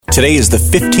Today is the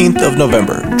 15th of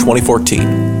November, 2014,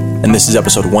 and this is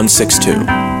episode 162.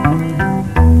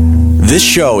 This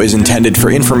show is intended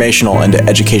for informational and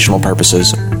educational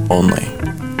purposes only.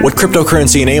 What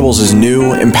cryptocurrency enables is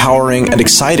new, empowering, and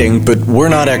exciting, but we're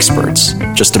not experts,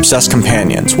 just obsessed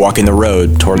companions walking the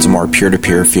road towards a more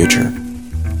peer-to-peer future.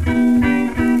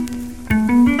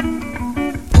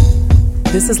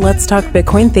 This is Let's Talk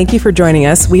Bitcoin. Thank you for joining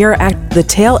us. We are at the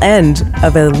tail end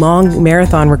of a long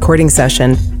marathon recording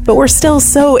session, but we're still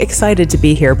so excited to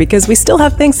be here because we still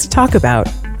have things to talk about.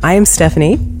 I am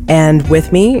Stephanie, and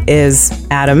with me is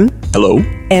Adam. Hello.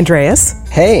 Andreas.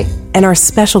 Hey. And our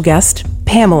special guest,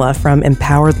 Pamela from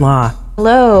Empowered Law.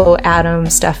 Hello, Adam,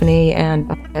 Stephanie,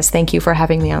 and yes, thank you for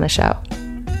having me on the show.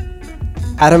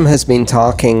 Adam has been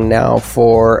talking now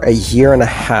for a year and a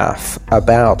half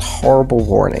about horrible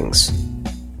warnings.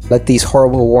 Let these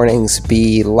horrible warnings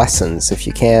be lessons. If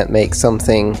you can't make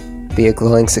something be a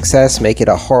glowing success, make it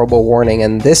a horrible warning.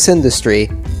 And this industry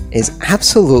is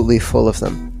absolutely full of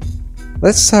them.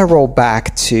 Let's roll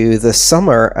back to the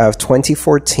summer of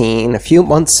 2014, a few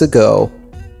months ago,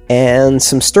 and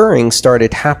some stirring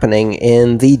started happening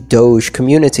in the Doge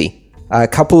community. A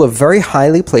couple of very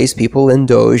highly placed people in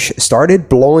Doge started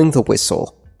blowing the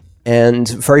whistle and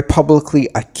very publicly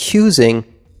accusing...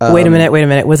 Wait a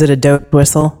minute. Was it a Doge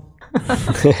whistle?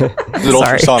 The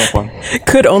ultrasonic one.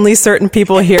 Could only certain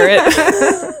people hear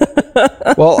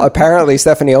it? Well, apparently,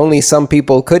 Stephanie, only some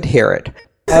people could hear it.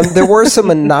 There were some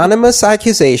anonymous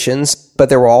accusations, but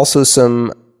there were also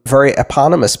some very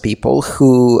eponymous people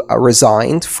who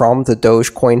resigned from the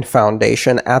Dogecoin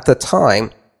Foundation at the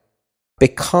time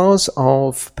because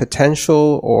of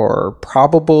potential or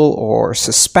probable or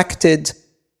suspected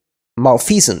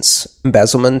malfeasance,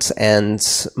 embezzlement,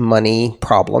 and money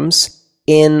problems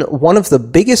in one of the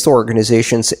biggest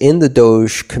organizations in the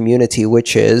Doge community,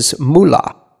 which is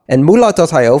Moolah. And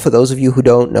Moolah.io, for those of you who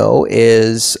don't know,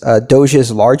 is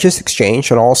Doge's largest exchange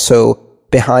and also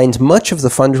behind much of the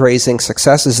fundraising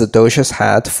successes that Doge has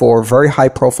had for very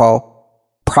high-profile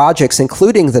projects,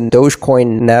 including the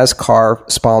Dogecoin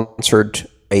NASCAR-sponsored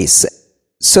race.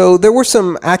 So there were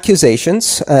some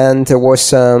accusations, and there were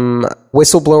some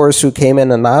whistleblowers who came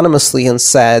in anonymously and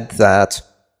said that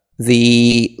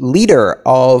the leader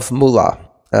of Moolah,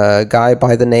 a guy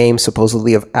by the name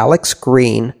supposedly of Alex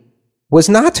Green, was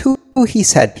not who he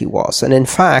said he was, and in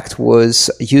fact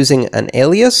was using an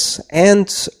alias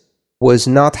and was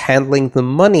not handling the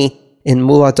money in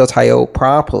Moolah.io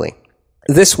properly.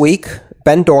 This week,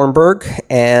 Ben Dornberg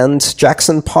and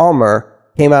Jackson Palmer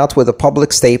came out with a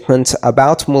public statement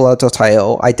about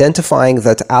Moolah.io, identifying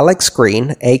that Alex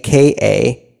Green,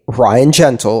 aka Ryan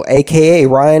Gentle, aka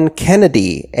Ryan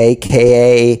Kennedy,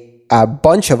 aka a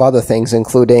bunch of other things,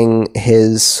 including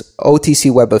his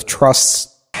OTC Web of Trust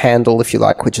handle, if you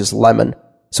like, which is Lemon.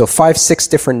 So 5-6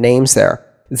 different names there.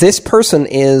 This person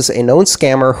is a known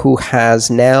scammer who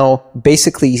has now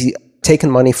basically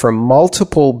taken money from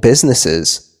multiple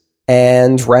businesses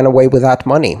and ran away with that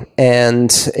money,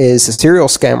 and is a serial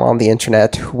scam on the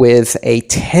internet with a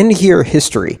 10-year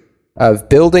history of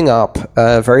building up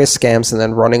various scams and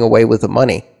then running away with the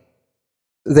money.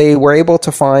 They were able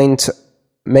to find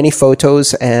many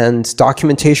photos and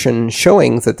documentation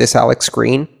showing that this Alex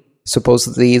Green,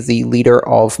 supposedly the leader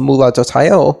of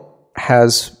Moolah.io,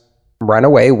 has ran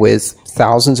away with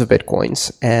thousands of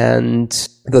bitcoins, and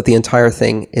that the entire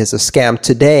thing is a scam.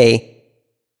 Today,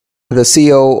 the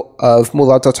CEO of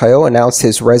Moolah.io announced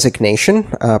his resignation,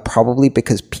 probably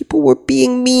because people were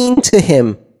being mean to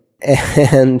him,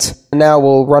 and now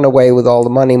will run away with all the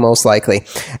money, most likely.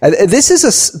 This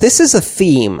is a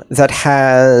theme that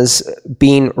has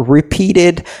been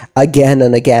repeated again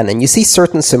and again, and you see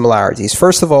certain similarities.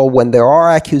 First of all, when there are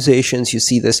accusations, you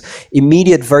see this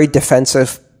immediate, very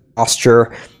defensive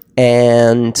posture,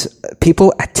 and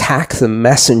people attack the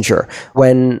messenger.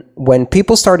 When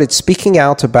people started speaking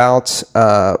out about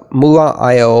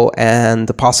Moolah.io and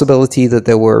the possibility that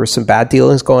there were some bad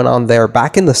dealings going on there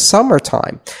back in the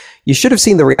summertime, you should have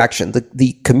seen the reaction.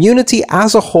 The community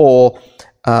as a whole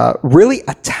really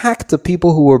attacked the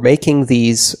people who were making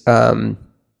these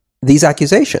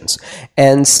accusations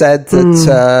and said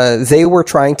that they were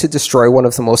trying to destroy one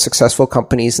of the most successful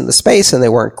companies in the space, and they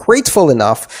weren't grateful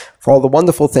enough for all the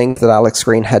wonderful things that Alex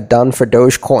Green had done for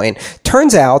Dogecoin.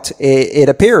 Turns out, it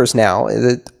appears now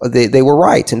that they were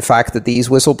right. In fact, that these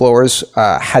whistleblowers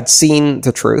had seen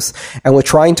the truth and were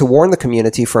trying to warn the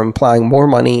community from applying more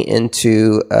money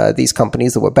into these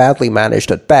companies that were badly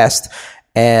managed at best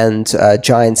and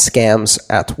giant scams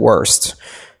at worst.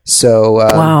 So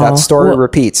that story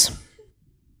repeats.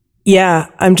 Yeah,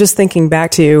 I'm just thinking back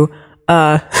to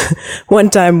one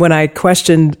time when I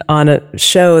questioned on a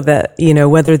show that,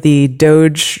 whether the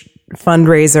Doge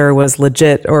fundraiser was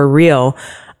legit or real,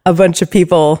 a bunch of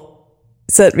people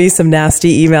sent me some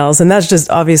nasty emails. And that's just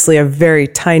obviously a very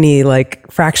tiny,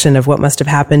 fraction of what must have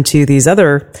happened to these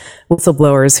other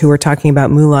whistleblowers who were talking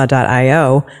about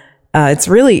moolah.io. It's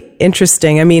really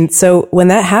interesting. I mean, so when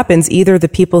that happens, either the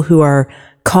people who are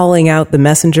calling out the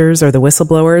messengers or the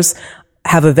whistleblowers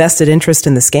have a vested interest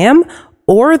in the scam,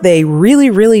 or they really,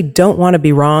 really don't want to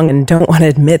be wrong and don't want to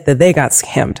admit that they got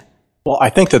scammed. Well, I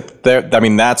think that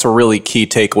that's a really key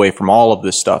takeaway from all of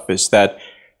this stuff is that,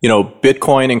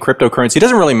 Bitcoin and cryptocurrency, it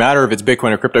doesn't really matter if it's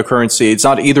Bitcoin or cryptocurrency. It's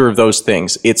not either of those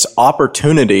things. It's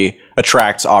opportunity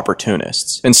attracts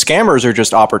opportunists. And scammers are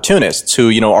just opportunists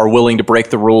who, are willing to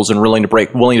break the rules and willing to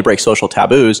break social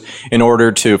taboos in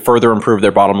order to further improve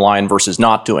their bottom line versus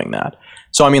not doing that.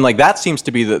 So, that seems to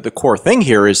be the core thing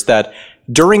here is that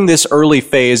during this early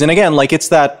phase, and again,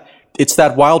 it's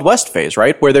that Wild West phase,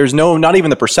 right? Where there's not even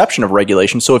the perception of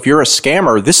regulation. So if you're a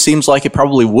scammer, this seems like it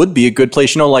probably would be a good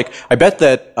place. I bet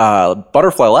that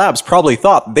Butterfly Labs probably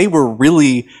thought they were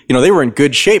really, they were in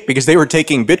good shape because they were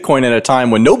taking Bitcoin at a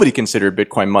time when nobody considered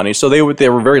Bitcoin money. So they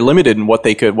were very limited in what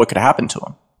could happen to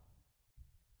them.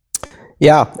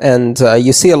 Yeah, and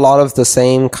you see a lot of the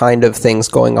same kind of things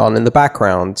going on in the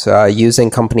background,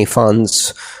 using company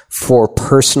funds for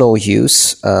personal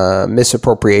use,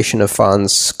 misappropriation of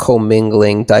funds,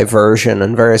 commingling, diversion,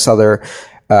 and various other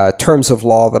terms of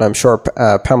law that I'm sure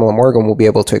Pamela Morgan will be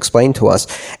able to explain to us.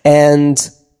 And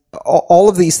all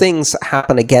of these things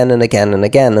happen again and again and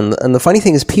again. And the funny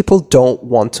thing is people don't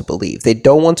want to believe. They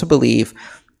don't want to believe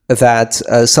that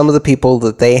some of the people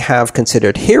that they have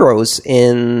considered heroes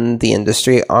in the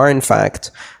industry are in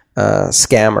fact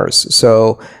scammers.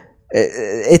 So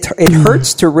it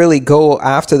hurts to really go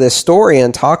after this story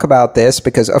and talk about this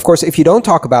because, of course, if you don't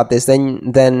talk about this,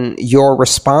 then you're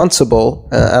responsible.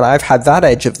 And I've had that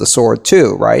edge of the sword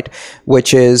too, right?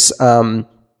 Which is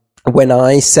when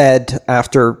I said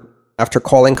after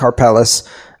calling Karpeles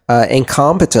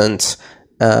incompetent.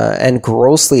 And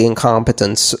grossly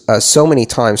incompetent so many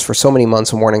times for so many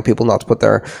months and warning people not to put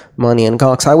their money in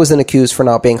Gox. I was then accused for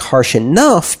not being harsh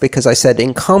enough because I said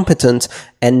incompetent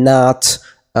and not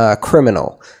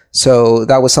criminal. So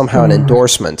that was somehow an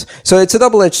endorsement. So it's a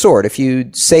double-edged sword. If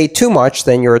you say too much,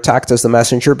 then you're attacked as the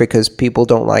messenger because people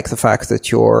don't like the fact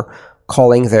that you're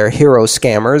calling their hero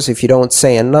scammers. If you don't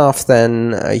say enough,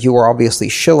 then you are obviously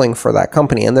shilling for that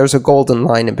company. And there's a golden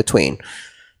line in between.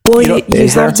 Well, you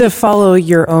have to follow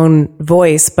your own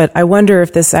voice, but I wonder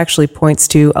if this actually points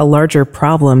to a larger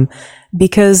problem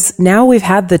because now we've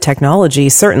had the technology,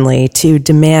 certainly, to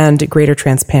demand greater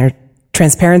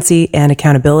transparency and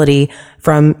accountability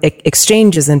from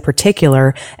exchanges in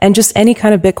particular, and just any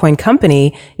kind of Bitcoin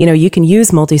company. You can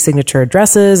use multi-signature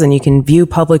addresses and you can view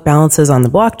public balances on the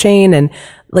blockchain, and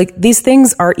these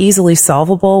things are easily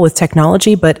solvable with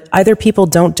technology, but either people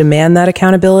don't demand that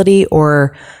accountability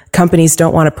or companies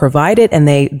don't want to provide it, and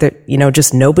they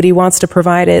just nobody wants to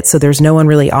provide it. So there's no one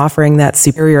really offering that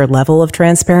superior level of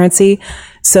transparency.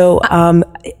 So,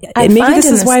 maybe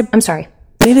this is why, I'm sorry.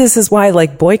 Maybe this is why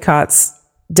boycotts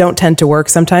don't tend to work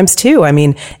sometimes too. I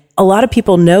mean, a lot of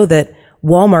people know that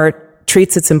Walmart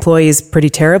treats its employees pretty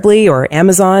terribly, or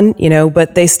Amazon,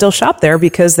 but they still shop there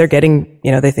because they're getting,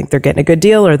 they think they're getting a good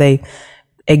deal, or they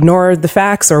ignore the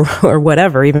facts or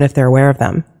whatever, even if they're aware of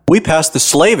them. We pass the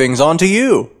slavings on to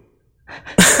you.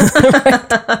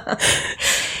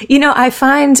 I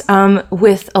find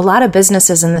with a lot of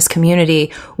businesses in this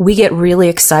community, we get really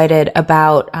excited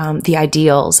about the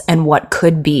ideals and what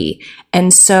could be.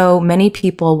 And so many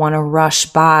people want to rush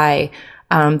by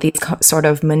these sort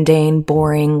of mundane,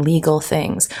 boring legal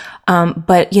things.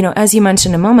 But, as you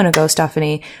mentioned a moment ago,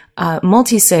 Stephanie,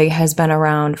 multisig has been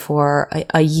around for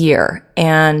a year,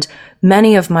 and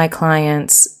many of my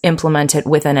clients implement it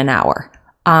within an hour.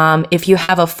 If you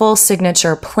have a full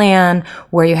signature plan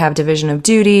where you have division of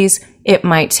duties, it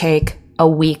might take a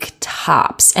week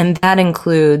tops. And that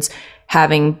includes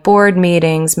having board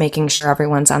meetings, making sure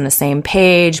everyone's on the same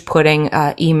page, putting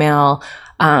email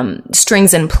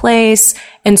strings in place,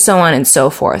 and so on and so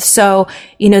forth. So,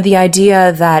 the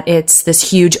idea that it's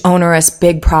this huge, onerous,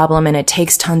 big problem and it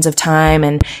takes tons of time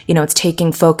and, it's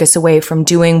taking focus away from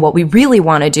doing what we really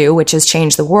want to do, which is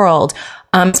change the world.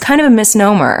 It's kind of a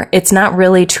misnomer. It's not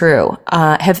really true.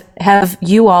 Have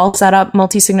you all set up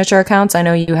multi-signature accounts? I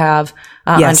know you have,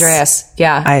 yes. Andreas.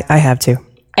 Yeah. I have too.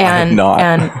 I have not.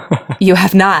 And you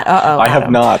have not. Uh-oh. I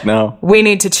have not, no. We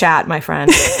need to chat, my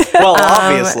friend. Well,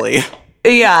 obviously.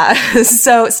 Yeah.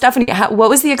 So, Stephanie, what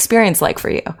was the experience like for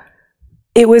you?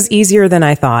 It was easier than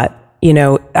I thought.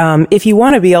 If you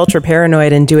want to be ultra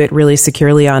paranoid and do it really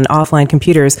securely on offline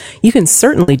computers, you can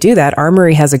certainly do that.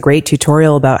 Armory has a great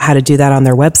tutorial about how to do that on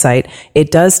their website. It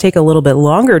does take a little bit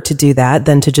longer to do that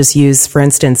than to just use, for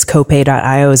instance,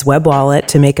 copay.io's web wallet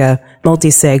to make a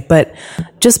multi-sig. But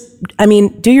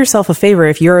do yourself a favor.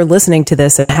 If you're listening to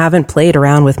this and haven't played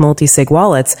around with multi-sig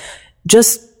wallets,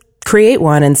 just create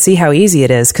one and see how easy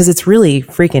it is, because it's really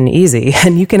freaking easy.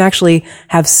 And you can actually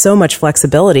have so much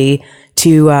flexibility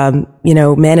to,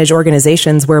 manage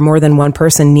organizations where more than one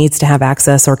person needs to have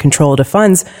access or control to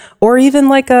funds, or even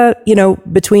like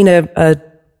between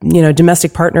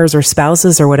domestic partners or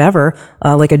spouses or whatever,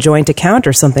 like a joint account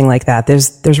or something like that.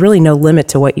 There's really no limit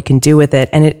to what you can do with it.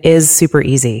 And it is super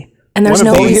easy. And there's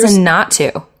no reason not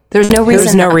to. There's no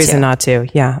reason not to.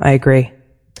 Yeah, I agree.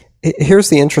 Here's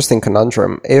the interesting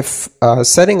conundrum. If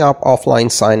setting up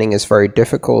offline signing is very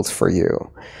difficult for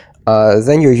you,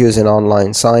 then you're using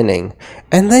online signing.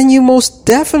 And then you most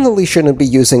definitely shouldn't be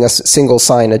using a single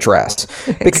sign address.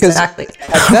 Because exactly.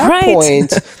 At that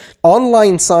point,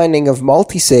 online signing of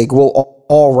multisig will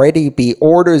already be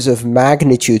orders of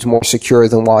magnitude more secure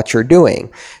than what you're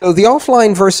doing. So the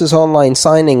offline versus online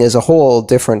signing is a whole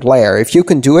different layer. If you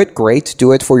can do it, great.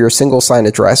 Do it for your single sign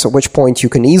address, at which point you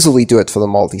can easily do it for the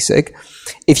multisig.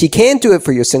 If you can't do it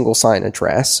for your single sign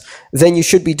address, then you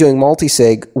should be doing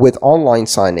multisig with online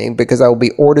signing, because that will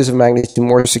be orders of magnitude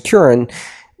more secure. And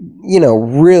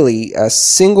really a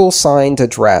single signed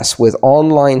address with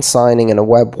online signing and a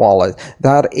web wallet,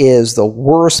 that is the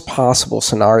worst possible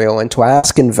scenario. And to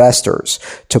ask investors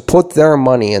to put their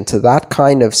money into that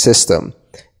kind of system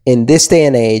in this day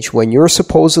and age, when you're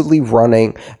supposedly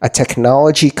running a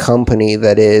technology company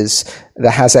that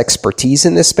has expertise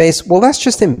in this space, well, that's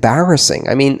just embarrassing.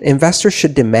 I mean, investors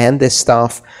should demand this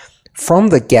stuff from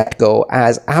the get-go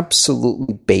as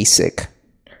absolutely basic.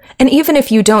 And even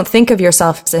if you don't think of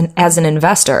yourself as an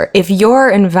investor, if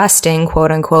you're investing, quote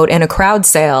unquote, in a crowd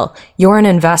sale, you're an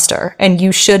investor, and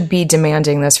you should be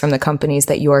demanding this from the companies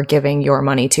that you are giving your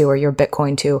money to, or your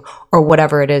Bitcoin to, or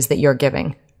whatever it is that you're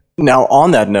giving. Now,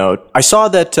 on that note, I saw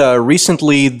that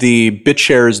recently the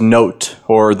BitShares note,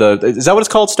 is that what it's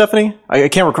called, Stephanie? I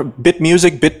can't recall.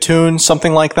 BitMusic, BitTune,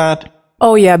 something like that?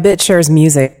 Oh yeah, BitShares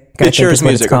Music. BitShares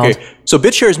Music, okay. So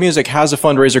BitShares Music has a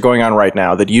fundraiser going on right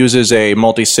now that uses a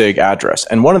multi-sig address.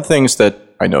 And one of the things that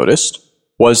I noticed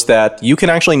was that you can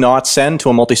actually not send to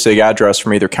a multi-sig address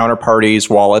from either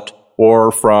Counterparty's wallet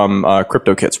or from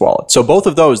CryptoKit's wallet. So both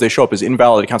of those, they show up as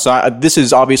invalid accounts. So this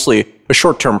is obviously a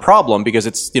short-term problem, because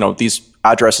it's, these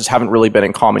addresses haven't really been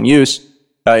in common use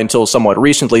until somewhat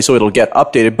recently, so it'll get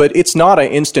updated. But it's not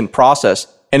an instant process.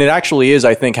 And it actually is,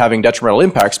 I think, having detrimental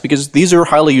impacts, because these are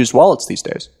highly used wallets these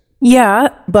days. Yeah,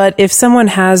 but if someone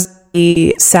has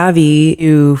the savvy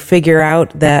to figure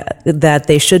out that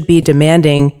they should be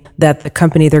demanding that the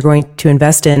company they're going to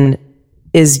invest in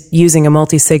is using a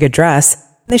multi-sig address,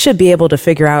 they should be able to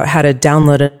figure out how to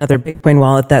download another Bitcoin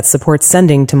wallet that supports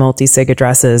sending to multi-sig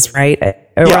addresses, right?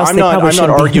 I'm not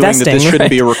arguing that this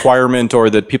shouldn't be a requirement or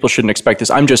that people shouldn't expect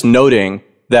this. I'm just noting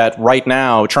that right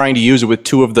now, trying to use it with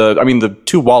the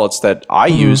two wallets that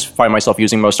I find myself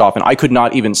using most often, I could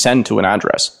not even send to an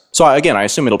address. So again, I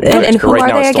assume it'll be fixed. And who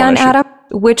are they again, Adam?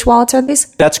 Which wallets are these?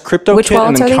 That's CryptoKit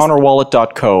and then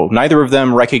counterwallet.co. Neither of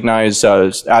them recognize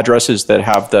addresses that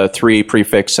have the 3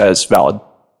 prefix as valid.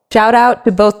 Shout out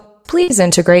to both. Please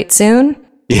integrate soon.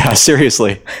 Yeah,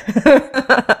 seriously.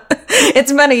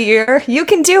 It's been a year. You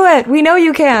can do it. We know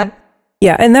you can.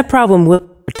 Yeah, and that problem will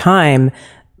over time,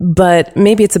 but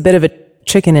maybe it's a bit of a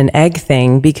chicken and egg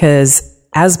thing, because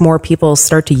as more people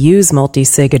start to use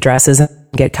multi-sig addresses and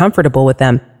get comfortable with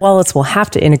them, wallets will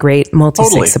have to integrate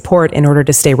multi-sig support in order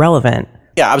to stay relevant.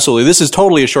 Yeah, absolutely. This is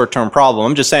totally a short-term problem.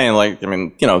 I'm just saying,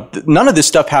 none of this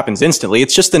stuff happens instantly.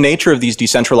 It's just the nature of these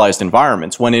decentralized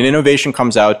environments. When an innovation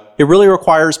comes out, it really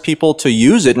requires people to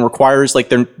use it, and requires,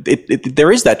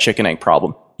 there is that chicken egg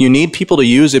problem. You need people to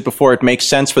use it before it makes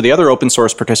sense for the other open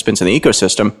source participants in the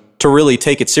ecosystem to really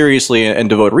take it seriously and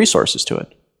devote resources to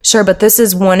it. Sure, but this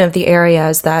is one of the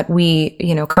areas that we,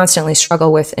 constantly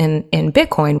struggle with in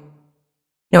Bitcoin.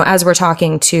 As we're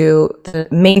talking to the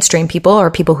mainstream people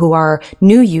or people who are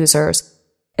new users,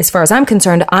 as far as I'm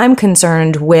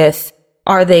concerned with,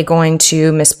 are they going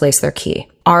to misplace their key?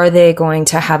 Are they going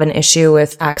to have an issue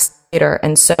with access later?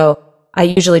 And so I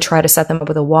usually try to set them up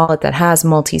with a wallet that has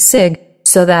multi-sig,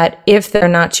 so that if they're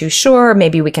not too sure,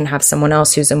 maybe we can have someone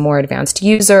else who's a more advanced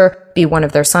user be one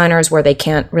of their signers, where they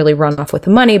can't really run off with the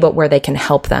money, but where they can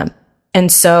help them. And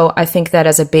so I think that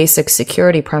as a basic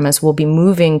security premise, we'll be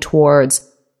moving towards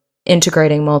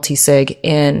integrating multi-sig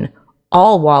in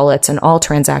all wallets and all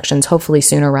transactions, hopefully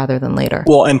sooner rather than later.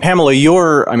 Well, and Pamela,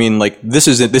 this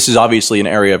is obviously an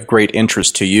area of great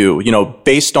interest to you. You know,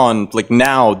 based on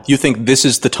now, you think this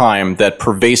is the time that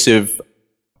pervasive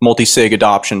multi-sig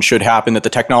adoption should happen, that the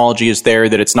technology is there,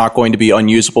 that it's not going to be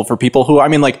unusable for people who,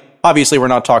 obviously we're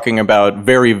not talking about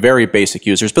very, very basic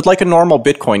users, but like a normal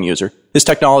Bitcoin user. This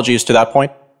technology is to that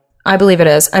point? I believe it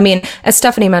is. As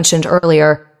Stephanie mentioned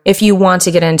earlier, if you want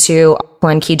to get into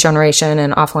offline key generation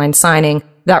and offline signing,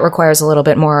 that requires a little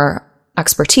bit more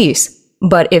expertise.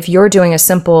 But if you're doing a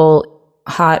simple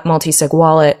hot multi-sig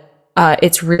wallet,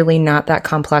 it's really not that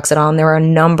complex at all. And there are a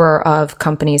number of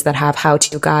companies that have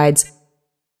how-to guides.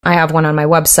 I have one on my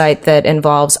website that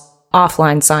involves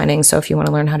offline signing. So if you want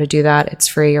to learn how to do that, it's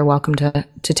free. You're welcome to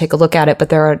take a look at it. But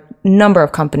there are a number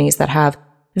of companies that have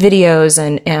videos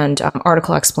and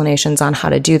article explanations on how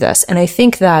to do this. And I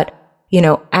think that,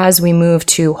 as we move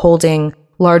to holding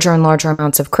larger and larger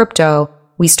amounts of crypto,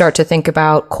 we start to think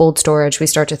about cold storage. We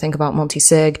start to think about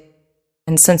multi-sig.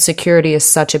 And since security is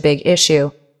such a big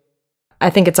issue, I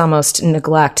think it's almost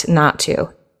neglect not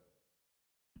to,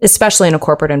 especially in a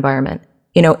corporate environment.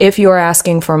 If you're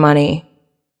asking for money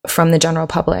from the general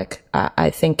public, I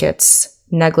think it's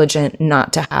negligent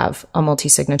not to have a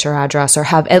multi-signature address or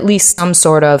have at least some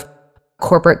sort of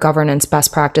corporate governance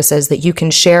best practices that you can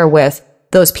share with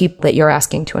those people that you're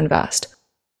asking to invest.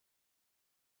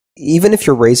 Even if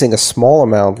you're raising a small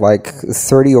amount, like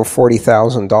 $30,000 or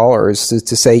 $40,000,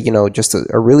 to say, just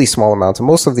a really small amount, and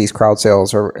most of these crowd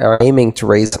sales are aiming to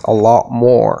raise a lot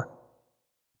more.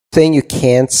 Saying you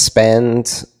can't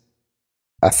spend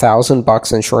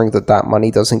 $1,000 ensuring that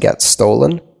money doesn't get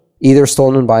stolen, either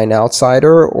stolen by an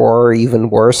outsider or even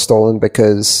worse, stolen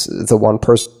because the one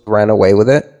person ran away with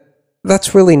it.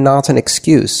 That's really not an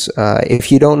excuse.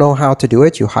 If you don't know how to do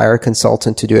it, you hire a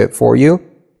consultant to do it for you,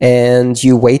 and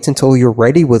you wait until you're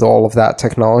ready with all of that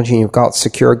technology and you've got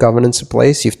secure governance in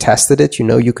place, you've tested it,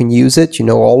 you can use it,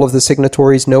 all of the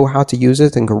signatories know how to use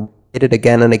it and can repeat it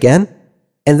again and again,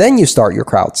 and then you start your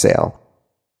crowd sale,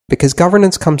 because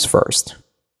governance comes first.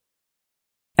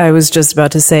 I was just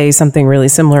about to say something really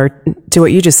similar to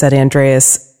what you just said,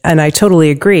 Andreas, and I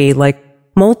totally agree.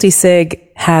 Multi-sig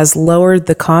has lowered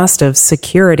the cost of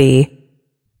security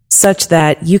such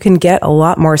that you can get a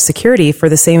lot more security for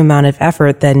the same amount of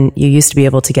effort than you used to be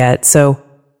able to get. So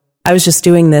I was just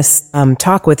doing this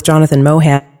talk with Jonathan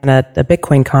Mohan at a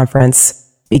Bitcoin conference,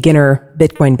 beginner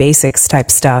Bitcoin basics type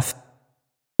stuff.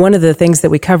 One of the things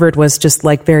that we covered was just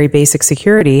very basic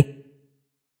security.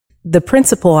 The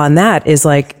principle on that is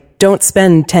don't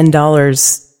spend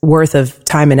 $10 worth of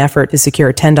time and effort to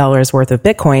secure $10 worth of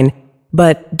Bitcoin,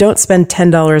 but don't spend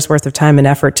 $10 worth of time and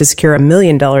effort to secure $1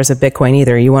 million of Bitcoin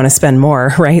either. You want to spend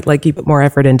more, right? You put more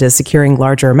effort into securing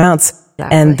larger amounts.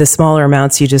 Exactly. And the smaller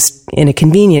amounts you just, in a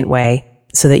convenient way,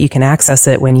 so that you can access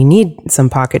it when you need some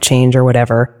pocket change or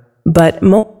whatever. But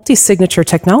multi-signature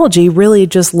technology really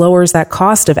just lowers that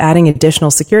cost of adding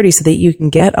additional security so that you can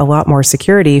get a lot more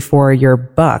security for your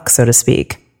buck, so to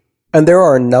speak. And there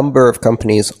are a number of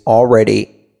companies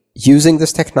already using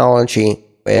this technology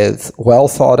with well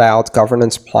thought out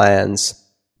governance plans,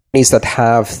 companies that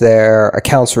have their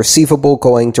accounts receivable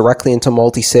going directly into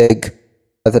multi-sig,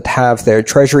 that have their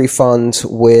treasury funds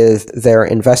with their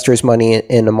investors' money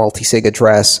in a multi-sig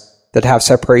address, that have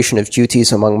separation of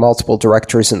duties among multiple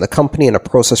directors in the company and a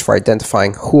process for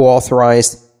identifying who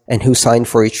authorized and who signed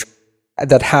for each,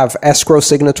 that have escrow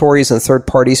signatories and third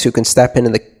parties who can step in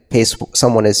the case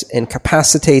someone is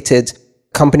incapacitated,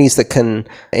 companies that can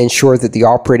ensure that the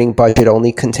operating budget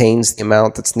only contains the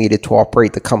amount that's needed to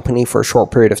operate the company for a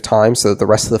short period of time so that the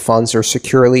rest of the funds are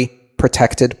securely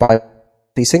protected by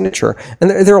the signature. And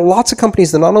there are lots of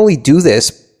companies that not only do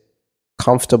this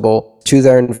comfortable to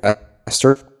their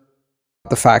investors,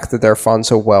 the fact that their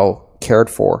funds are well cared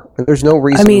for. And there's no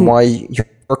reason why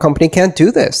your company can't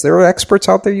do this. There are experts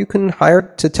out there you can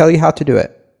hire to tell you how to do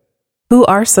it. Who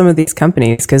are some of these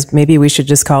companies? Because maybe we should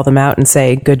just call them out and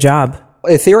say, good job.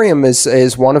 Ethereum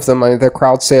is one of them. Their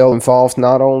crowd sale involved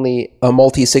not only a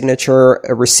multi-signature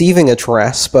receiving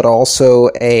address, but also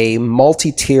a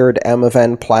multi-tiered M of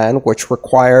N plan, which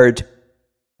required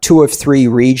 2 of 3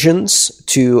 regions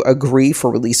to agree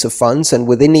for release of funds, and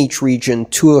within each region,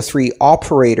 2 or 3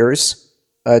 operators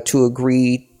to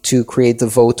agree to create the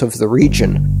vote of the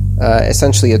region.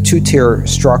 Essentially a 2-tier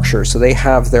structure. So they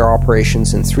have their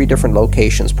operations in 3 different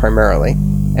locations primarily.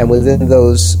 And within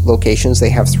those locations, they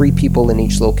have 3 people in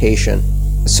each location.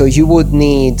 So you would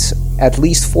need at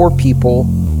least 4 people,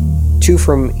 2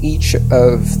 from each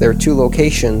of their 2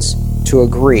 locations, to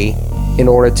agree in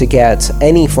order to get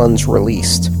any funds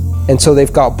released. And so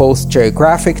they've got both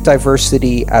geographic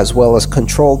diversity as well as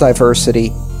control diversity,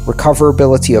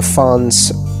 recoverability of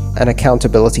funds, and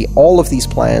accountability. All of these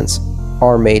plans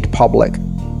are made public.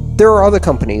 There are other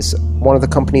companies. One of the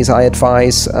companies I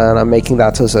advise, and I'm making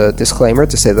that as a disclaimer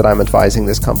to say that I'm advising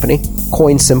this company,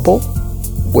 CoinSimple,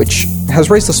 which has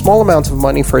raised a small amount of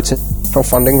money for its initial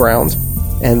funding round,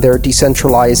 and they're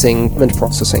decentralizing payment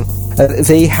processing.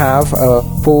 They have a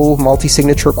full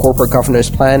multi-signature corporate governance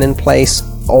plan in place.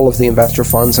 All of the investor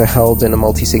funds are held in a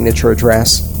multi-signature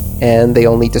address, and they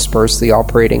only disperse the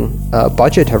operating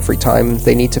budget every time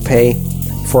they need to pay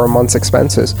for a month's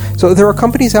expenses. So there are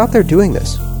companies out there doing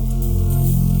this.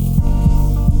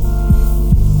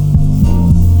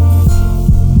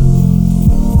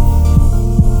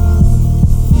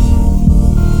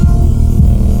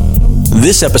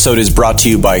 This episode is brought to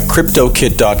you by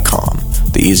CryptoKit.com,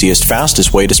 the easiest,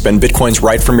 fastest way to spend Bitcoins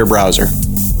right from your browser.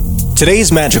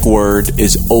 Today's magic word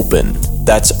is open.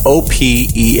 That's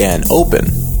O-P-E-N, open.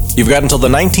 You've got until the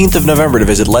 19th of November to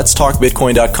visit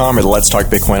letstalkbitcoin.com or the Let's Talk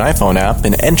Bitcoin iPhone app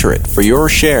and enter it for your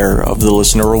share of the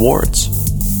listener rewards.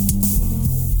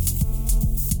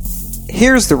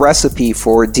 Here's the recipe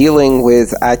for dealing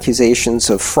with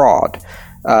accusations of fraud.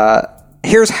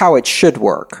 Here's how it should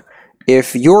work.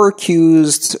 If you're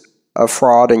accused of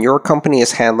fraud and your company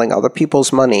is handling other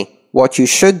people's money, what you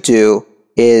should do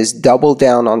is double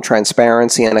down on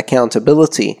transparency and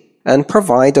accountability and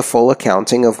provide a full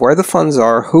accounting of where the funds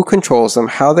are, who controls them,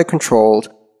 how they're controlled,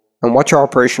 and what your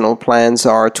operational plans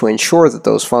are to ensure that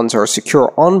those funds are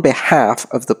secure on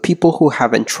behalf of the people who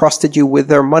have entrusted you with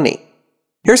their money.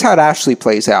 Here's how it actually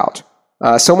plays out.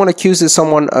 Someone accuses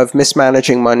someone of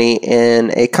mismanaging money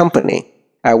in a company,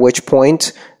 at which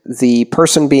point the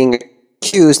person being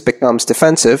accused becomes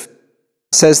defensive,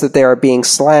 says that they are being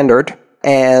slandered,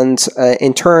 and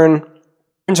in turn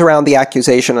turns around the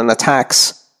accusation and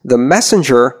attacks the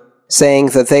messenger, saying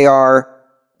that they are,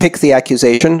 pick the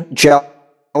accusation,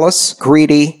 jealous,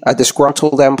 greedy, a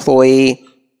disgruntled employee,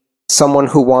 someone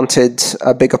who wanted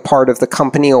a bigger part of the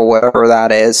company or whatever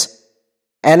that is.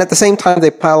 And at the same time, they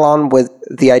pile on with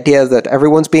the idea that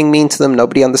everyone's being mean to them,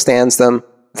 nobody understands them,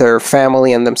 their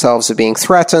family and themselves are being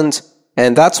threatened,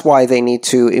 and that's why they need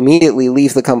to immediately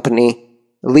leave the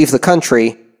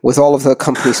country with all of the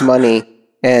company's money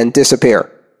and disappear.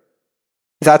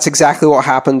 That's exactly what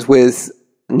happened with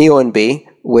NeoNB,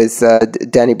 with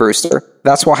Danny Brewster.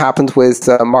 That's what happened with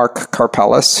Mark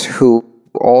Karpeles, who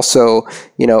also,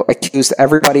 accused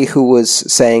everybody who was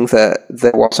saying that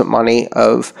there wasn't money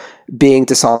of being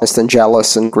dishonest and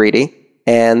jealous and greedy,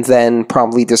 and then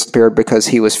promptly disappeared because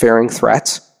he was fearing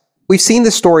threats. We've seen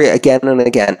this story again and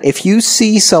again. If you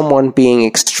see someone being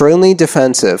extremely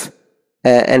defensive,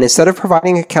 and instead of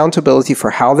providing accountability for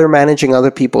how they're managing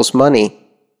other people's money,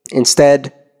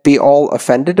 instead be all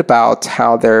offended about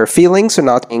how their feelings are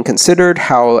not being considered,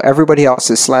 how everybody else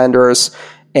is slanderous,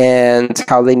 and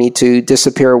how they need to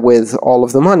disappear with all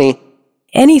of the money.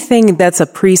 Anything that's a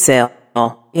pre-sale,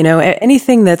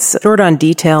 anything that's short on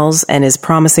details and is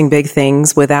promising big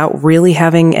things without really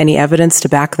having any evidence to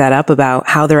back that up about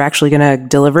how they're actually going to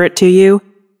deliver it to you,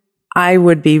 I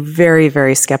would be very,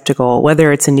 very skeptical,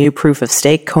 whether it's a new proof of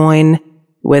stake coin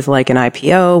with like an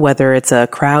IPO, whether it's a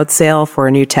crowd sale for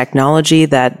a new technology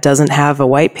that doesn't have a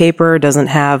white paper, doesn't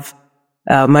have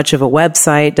much of a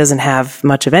website, doesn't have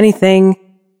much of anything.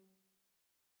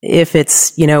 If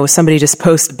it's, somebody just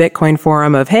posts a Bitcoin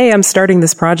forum of, hey, I'm starting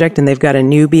this project and they've got a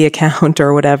newbie account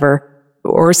or whatever,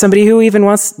 or somebody who even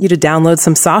wants you to download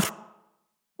some software,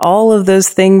 all of those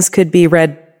things could be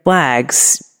red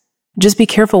flags. Just be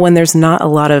careful when there's not a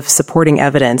lot of supporting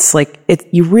evidence.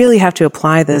 You really have to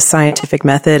apply the scientific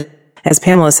method. As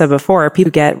Pamela said before,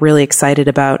 people get really excited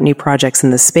about new projects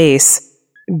in the space,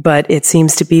 but it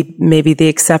seems to be maybe the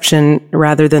exception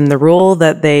rather than the rule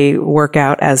that they work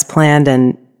out as planned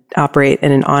and operate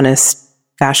in an honest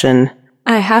fashion.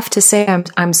 I have to say,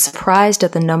 I'm surprised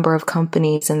at the number of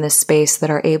companies in this space that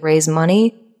are able to raise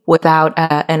money without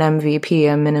an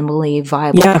MVP, a minimally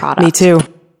viable product. Me too.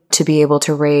 To be able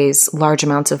to raise large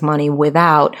amounts of money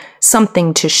without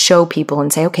something to show people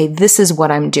and say, okay, this is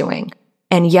what I'm doing.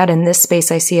 And yet in this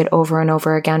space, I see it over and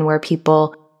over again where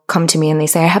people come to me and they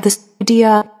say, I have this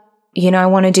idea, I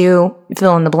want to do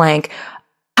fill in the blank.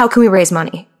 How can we raise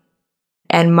money?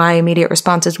 And my immediate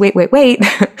response is, wait.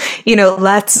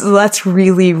 Let's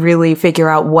really, really figure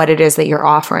out what it is that you're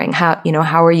offering.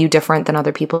 How are you different than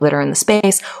other people that are in the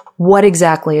space? What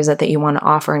exactly is it that you want to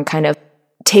offer, and kind of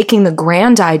taking the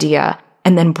grand idea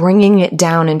and then bringing it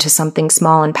down into something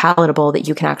small and palatable that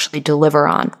you can actually deliver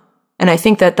on. And I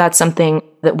think that that's something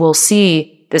that we'll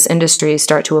see this industry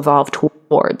start to evolve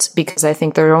towards, because I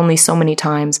think there are only so many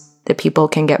times that people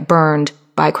can get burned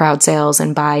by crowd sales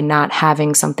and by not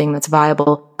having something that's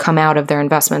viable come out of their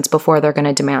investments before they're going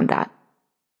to demand that.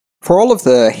 For all of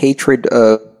the hatred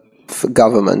of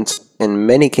government, in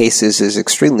many cases is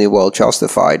extremely well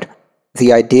justified.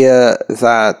 The idea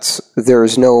that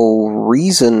there's no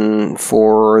reason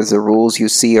for the rules you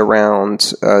see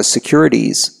around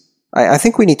securities, I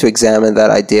think we need to examine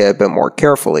that idea a bit more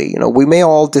carefully. We may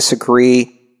all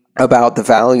disagree about the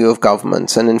value of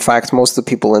governments, and in fact, most of the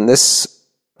people in this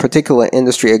particular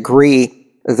industry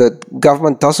agree that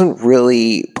government doesn't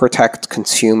really protect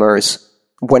consumers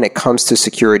when it comes to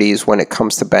securities, when it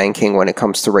comes to banking, when it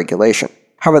comes to regulation.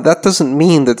 However, that doesn't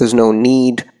mean that there's no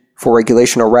need for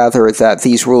regulation, or rather that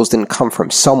these rules didn't come from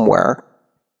somewhere.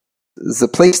 The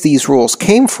place these rules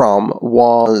came from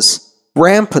was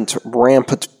rampant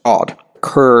fraud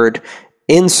occurred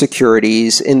in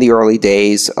securities in the early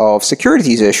days of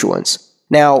securities issuance.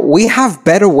 Now, we have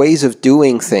better ways of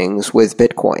doing things with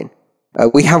Bitcoin.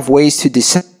 We have ways to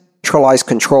decentralize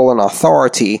control and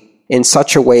authority in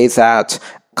such a way that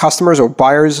customers or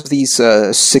buyers of these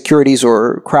securities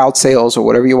or crowd sales or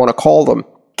whatever you want to call them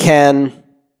can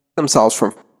themselves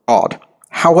from fraud.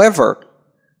 However,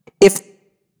 if the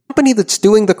company that's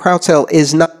doing the crowd sale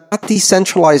is not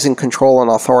decentralizing control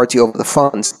and authority over the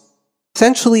funds,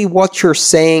 essentially what you're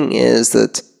saying is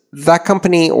that that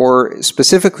company, or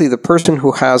specifically the person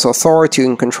who has authority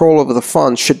and control over the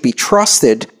funds, should be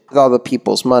trusted with other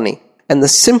people's money. And the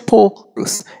simple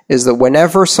truth is that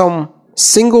whenever some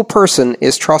single person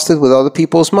is trusted with other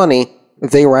people's money,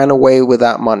 they ran away with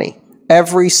that money.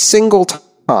 Every single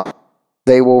time,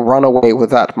 they will run away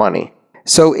with that money.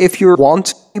 So if you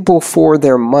want people for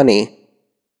their money,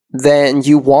 then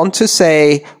you want to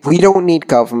say, we don't need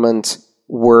government,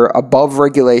 we're above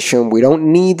regulation, we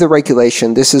don't need the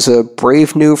regulation, this is a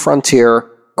brave new frontier.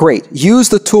 Great. Use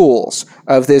the tools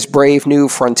of this brave new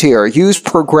frontier. Use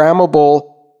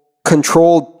programmable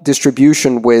controlled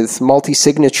distribution with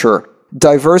multi-signature.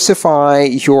 Diversify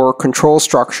your control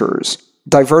structures.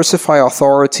 Diversify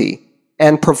authority.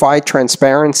 And provide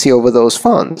transparency over those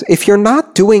funds. If you're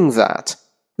not doing that,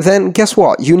 then guess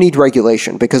what? You need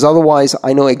regulation, because otherwise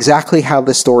I know exactly how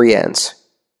the story ends.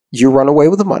 You run away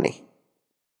with the money.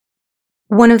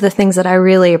 One of the things that I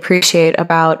really appreciate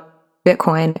about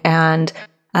Bitcoin and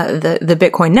the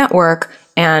Bitcoin network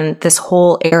and this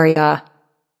whole area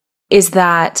is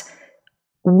that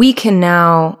we can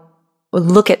now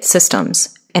look at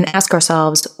systems and ask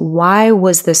ourselves, why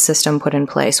was this system put in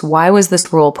place? Why was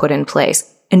this rule put in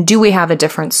place? And do we have a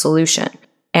different solution?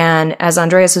 And as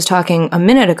Andreas was talking a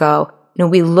minute ago,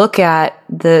 we look at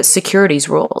the securities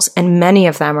rules, and many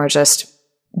of them are just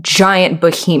giant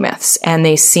behemoths, and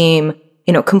they seem,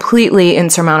 completely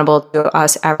insurmountable to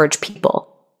us average people.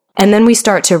 And then we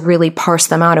start to really parse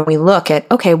them out, and we look at,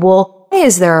 okay, well, why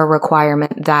is there a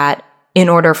requirement that in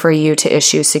order for you to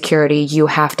issue security, you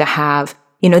have to have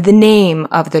the name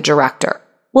of the director?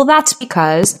 Well, that's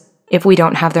because if we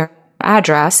don't have their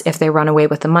address, if they run away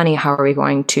with the money, how are we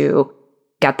going to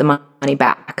get the money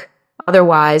back?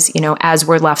 Otherwise, as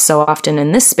we're left so often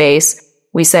in this space,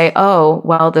 we say, oh,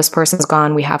 well, this person's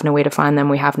gone. We have no way to find them.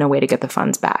 We have no way to get the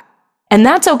funds back. And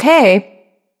that's okay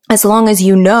as long as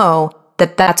you know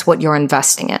that that's what you're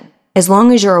investing in. As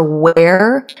long as you're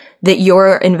aware that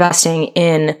you're investing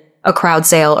in a crowd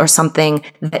sale or something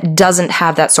that doesn't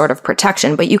have that sort of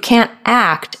protection, but you can't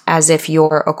act as if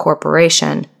you're a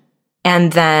corporation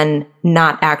and then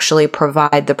not actually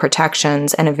provide the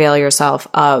protections and avail yourself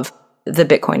of the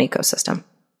Bitcoin ecosystem.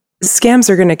 Scams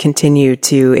are going to continue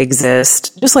to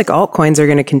exist, just like altcoins are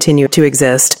going to continue to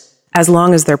exist, as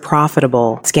long as they're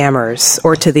profitable scammers,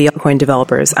 or to the altcoin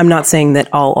developers. I'm not saying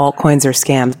that all altcoins are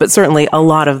scams, but certainly a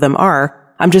lot of them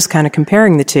are. I'm just kind of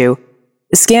comparing the two.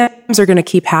 Scams are going to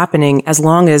keep happening as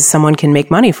long as someone can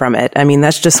make money from it. I mean,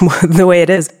 that's just the way it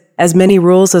is. As many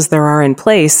rules as there are in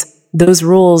place, those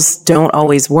rules don't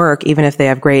always work, even if they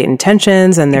have great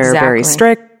intentions and they're very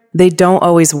strict. They don't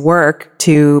always work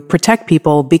to protect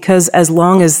people, because as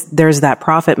long as there's that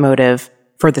profit motive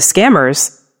for the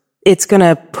scammers, it's going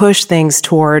to push things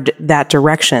toward that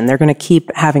direction. They're going to keep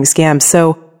having scams.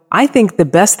 So I think the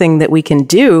best thing that we can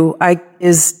do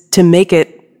is to make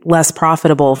it less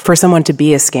profitable for someone to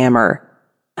be a scammer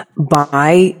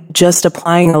by just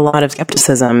applying a lot of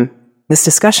skepticism. This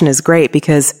discussion is great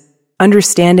because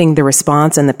understanding the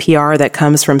response and the PR that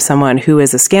comes from someone who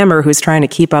is a scammer who's trying to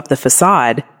keep up the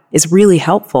facade is really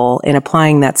helpful in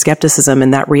applying that skepticism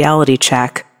and that reality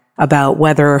check about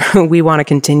whether we want to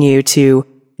continue to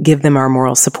give them our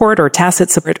moral support or tacit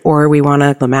support, or we want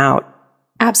to them out.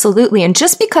 Absolutely. And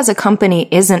just because a company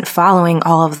isn't following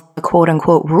all of the quote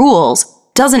unquote rules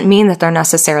doesn't mean that they're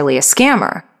necessarily a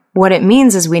scammer. What it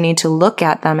means is we need to look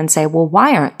at them and say, well,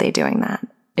 why aren't they doing that?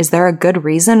 Is there a good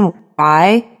reason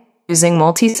why using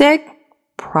multi-sig?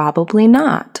 Probably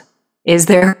not. Is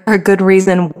there a good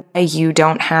reason why you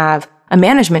don't have a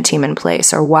management team in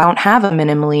place or why you don't have a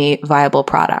minimally viable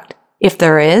product? If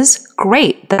there is,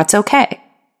 great, that's okay.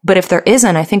 But if there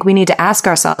isn't, I think we need to ask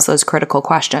ourselves those critical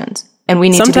questions. And we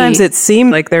need Sometimes it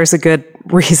seemed like there's a good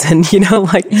reason,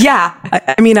 Yeah.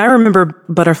 I mean, I remember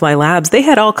Butterfly Labs, they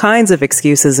had all kinds of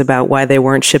excuses about why they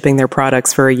weren't shipping their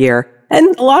products for a year.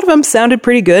 And a lot of them sounded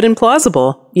pretty good and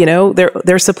plausible.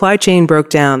 Their supply chain broke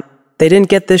down. They didn't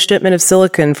get the shipment of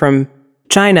silicon from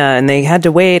China and they had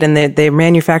to wait and they're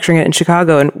manufacturing it in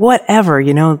Chicago and whatever,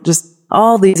 just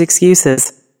all these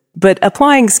excuses. But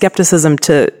applying skepticism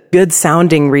to good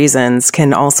sounding reasons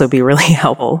can also be really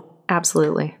helpful.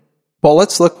 Absolutely. Well,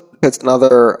 let's look at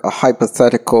another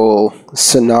hypothetical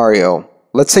scenario.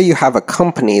 Let's say you have a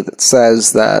company that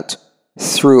says that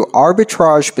through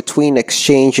arbitrage between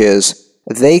exchanges,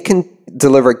 they can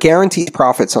deliver guaranteed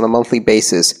profits on a monthly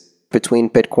basis between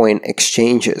Bitcoin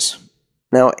exchanges.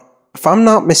 Now, if I'm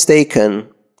not mistaken,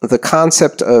 the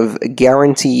concept of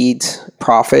guaranteed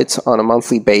profits on a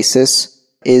monthly basis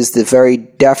is the very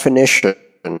definition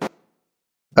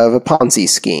of a Ponzi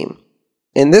scheme.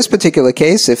 In this particular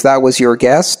case, if that was your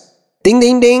guess, ding,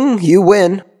 ding, ding, you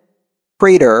win.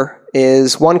 Trader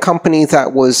is one company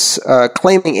that was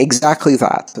claiming exactly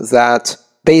that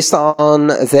based on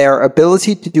their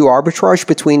ability to do arbitrage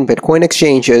between Bitcoin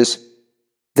exchanges,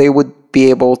 they would be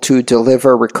able to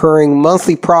deliver recurring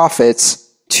monthly profits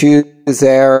to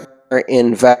their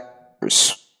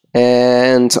investors.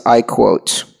 And I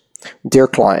quote, "Dear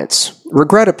clients,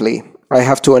 regrettably, I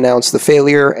have to announce the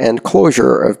failure and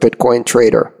closure of Bitcoin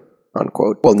Trader,"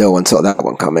 unquote. Well, no one saw that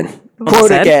one coming.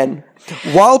 Quote again.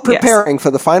 "While preparing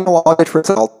for the final audit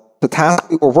result, the task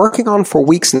we were working on for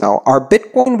weeks now, our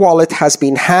Bitcoin wallet has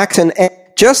been hacked and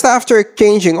just after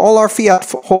exchanging all our fiat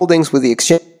holdings with the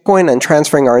exchange Bitcoin and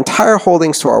transferring our entire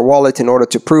holdings to our wallet in order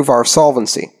to prove our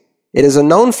solvency. It is a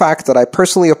known fact that I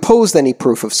personally opposed any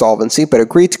proof of solvency, but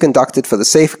agreed to conduct it for the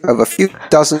sake of a few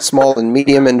dozen small and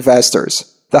medium investors.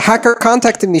 The hacker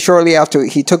contacted me shortly after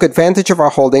he took advantage of our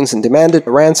holdings and demanded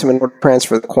a ransom in order to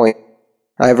transfer the coin.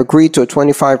 I have agreed to a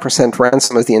 25%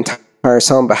 ransom of the entire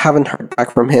sum, but haven't heard back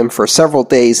from him for several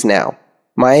days now.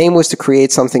 My aim was to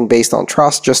create something based on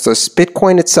trust, just as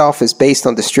Bitcoin itself is based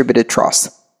on distributed trust.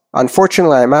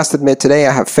 Unfortunately, I must admit today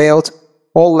I have failed.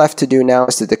 All left to do now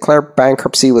is to declare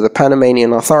bankruptcy with the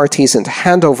Panamanian authorities and to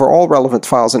hand over all relevant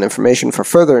files and information for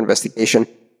further investigation.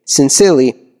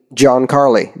 Sincerely, John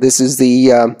Carley." This is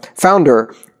the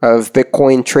founder of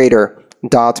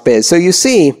BitcoinTrader.biz. So you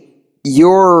see,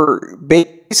 you're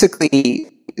basically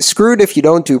screwed if you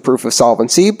don't do proof of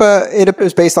solvency, but it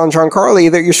appears based on John Carley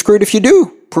that you're screwed if you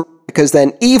do, because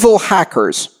then evil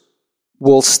hackers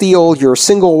will steal your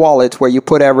single wallet where you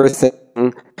put everything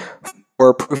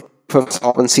for proof of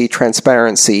solvency,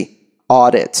 transparency,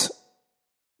 audit.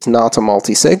 It's not a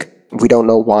multi-sig. We don't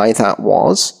know why that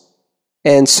was.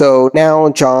 And so now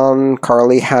John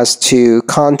Carley has to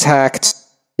contact,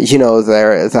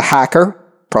 the hacker,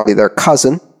 probably their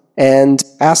cousin, and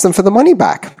ask them for the money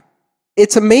back.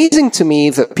 It's amazing to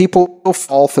me that people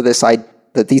fall for this idea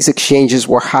that these exchanges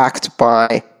were hacked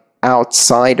by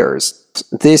outsiders.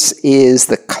 This is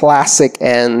the classic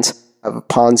end of a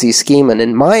Ponzi scheme, and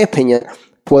in my opinion,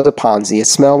 it was a Ponzi. It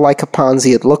smelled like a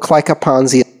Ponzi. It looked like a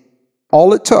Ponzi.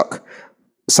 All it took,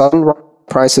 sudden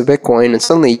price of Bitcoin, and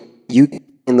suddenly you,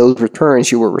 in those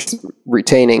returns, you were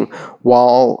retaining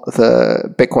while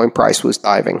the Bitcoin price was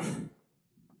diving.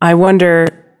 I wonder,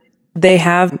 they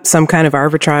have some kind of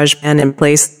arbitrage plan in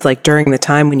place, like during the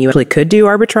time when you actually could do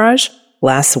arbitrage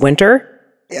last winter?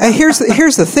 Here's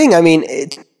the thing. I mean,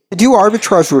 to do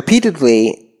arbitrage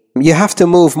repeatedly, you have to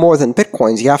move more than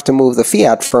Bitcoins. You have to move the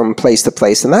fiat from place to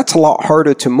place, and that's a lot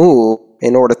harder to move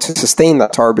in order to sustain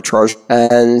that arbitrage.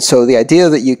 And so the idea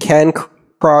that you can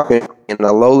profit in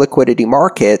a low liquidity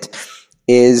market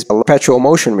is a perpetual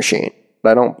motion machine.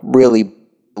 I don't really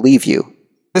believe you.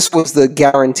 This was the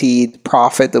guaranteed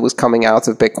profit that was coming out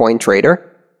of Bitcoin Trader.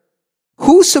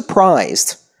 Who's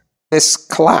surprised this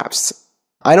collapsed?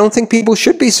 I don't think people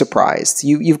should be surprised.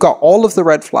 You've got all of the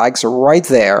red flags right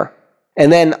there.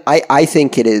 And then I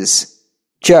think it is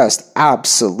just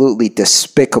absolutely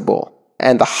despicable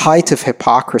and the height of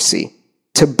hypocrisy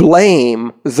to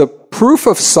blame the proof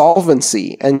of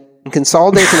solvency and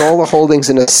consolidating all the holdings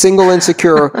in a single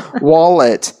insecure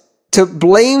wallet, to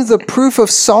blame the proof of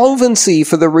solvency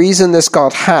for the reason this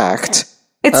got hacked.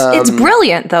 It's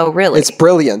brilliant, though, really. It's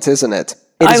brilliant, isn't it?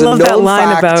 I love that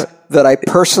line about that I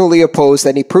personally opposed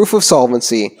any proof of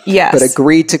solvency, yes, but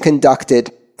agreed to conduct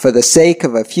it for the sake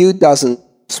of a few dozen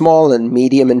small and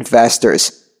medium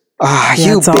investors.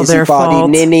 You busybody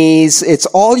ninnies. It's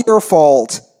all your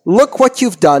fault. Look what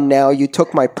you've done now. You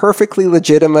took my perfectly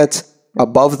legitimate,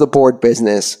 above-the-board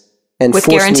business and with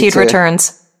guaranteed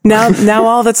returns. Now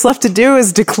all that's left to do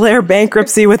is declare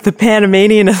bankruptcy with the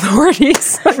Panamanian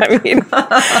authorities. I mean,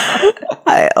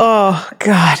 oh,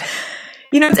 God.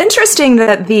 You know, it's interesting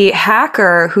that the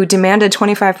hacker who demanded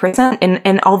 25%,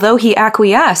 and although he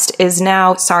acquiesced, is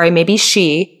now, maybe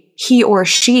he or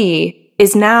she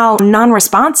is now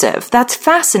non-responsive. That's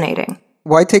fascinating.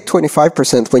 Why take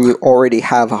 25% when you already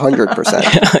have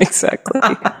 100%? Exactly.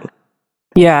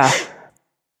 Yeah.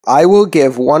 I will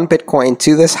give 1 Bitcoin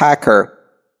to this hacker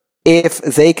if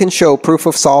they can show proof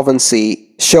of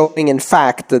solvency, showing in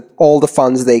fact that all the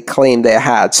funds they claimed they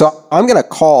had. So I'm going to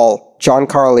call John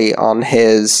Carley on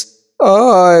his,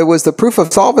 it was the proof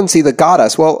of solvency that got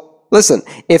us. Well, listen,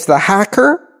 if the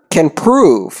hacker can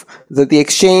prove that the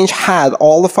exchange had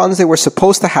all the funds they were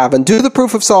supposed to have and do the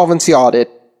proof of solvency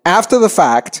audit after the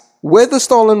fact with the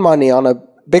stolen money on a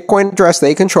Bitcoin address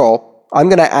they control, I'm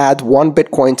going to add 1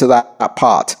 Bitcoin to that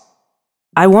pot.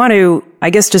 I want to,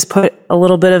 just put a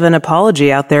little bit of an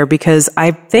apology out there because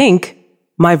I think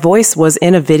my voice was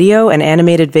in a video, an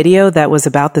animated video that was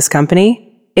about this company.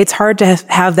 It's hard to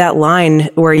have that line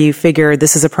where you figure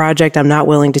this is a project I'm not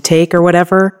willing to take or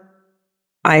whatever.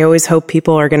 I always hope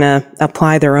people are going to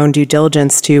apply their own due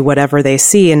diligence to whatever they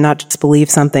see and not just believe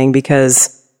something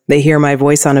because they hear my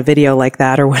voice on a video like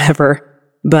that or whatever.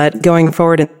 But going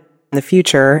forward in the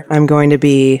future, I'm going to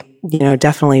be,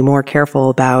 definitely more careful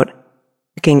about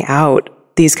checking out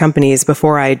these companies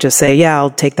before I just say, yeah,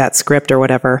 I'll take that script or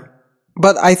whatever.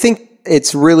 But I think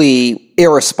it's really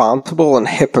irresponsible and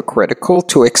hypocritical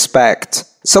to expect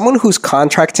someone who's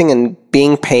contracting and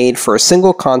being paid for a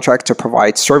single contract to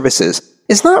provide services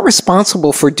is not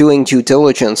responsible for doing due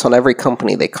diligence on every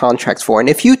company they contract for. And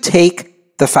if you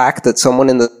take the fact that someone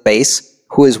in the space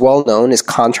who is well known is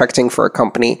contracting for a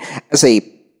company as a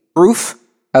proof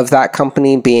of that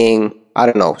company being,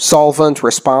 solvent,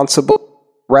 responsible,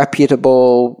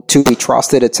 reputable, to be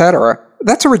trusted, etc.,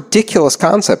 that's a ridiculous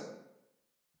concept.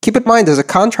 Keep in mind, as a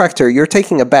contractor, you're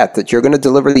taking a bet that you're going to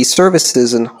deliver these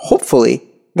services and hopefully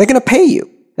they're going to pay you.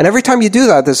 And every time you do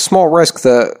that, there's a small risk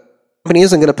the company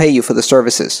isn't going to pay you for the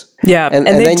services. Yeah, and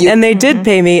they did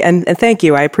pay me, and thank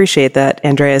you. I appreciate that,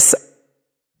 Andreas.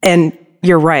 And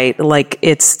you're right,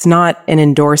 it's not an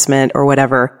endorsement or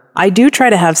whatever. I do try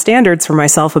to have standards for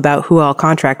myself about who I'll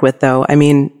contract with, though. I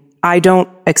mean, I don't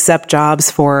accept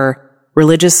jobs for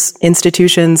religious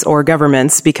institutions or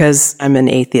governments because I'm an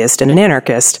atheist and an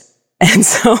anarchist. And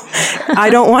so I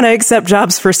don't want to accept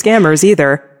jobs for scammers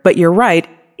either. But you're right.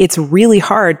 It's really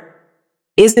hard.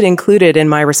 Is it included in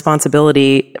my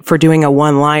responsibility for doing a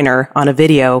one-liner on a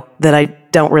video that I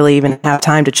don't really even have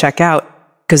time to check out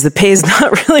because the pay is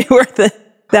not really worth it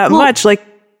that much?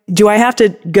 Do I have to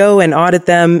go and audit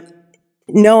them?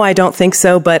 No, I don't think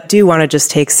so, but do want to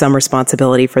just take some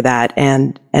responsibility for that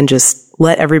and just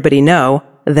let everybody know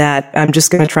that I'm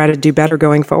just going to try to do better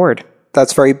going forward.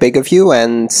 That's very big of you,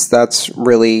 and that's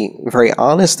really very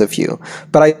honest of you.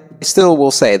 But I still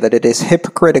will say that it is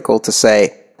hypocritical to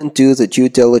say, do the due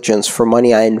diligence for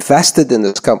money I invested in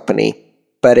this company,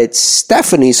 but it's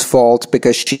Stephanie's fault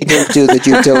because she didn't do the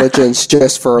due diligence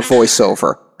just for a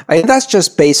voiceover. That's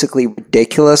just basically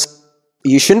ridiculous.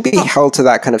 You shouldn't be held to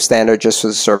that kind of standard just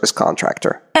as a service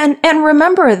contractor. And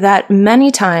remember that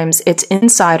many times it's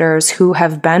insiders who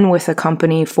have been with a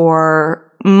company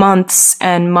for months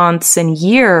and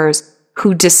years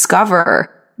who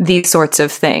discover these sorts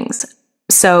of things.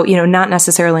 So, not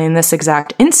necessarily in this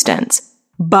exact instance,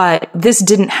 but this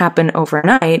didn't happen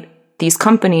overnight. These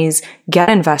companies get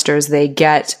investors, they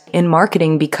get in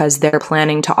marketing because they're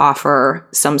planning to offer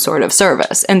some sort of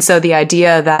service. And so the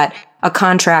idea that a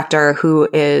contractor who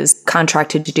is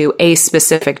contracted to do a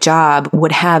specific job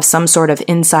would have some sort of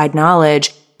inside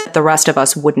knowledge that the rest of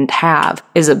us wouldn't have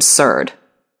is absurd.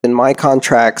 In my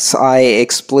contracts, I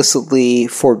explicitly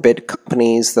forbid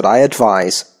companies that I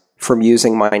advise from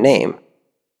using my name.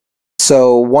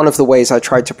 So one of the ways I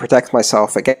tried to protect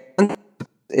myself again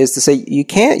is to say, you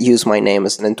can't use my name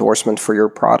as an endorsement for your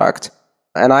product.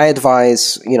 And I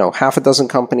advise, half a dozen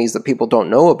companies that people don't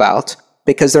know about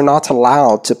because they're not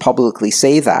allowed to publicly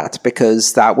say that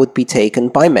because that would be taken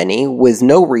by many with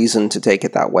no reason to take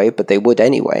it that way, but they would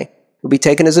anyway. It would be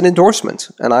taken as an endorsement.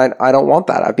 And I don't want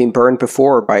that. I've been burned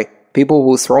before by people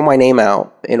who throw my name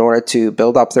out in order to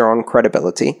build up their own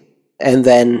credibility. And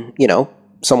then,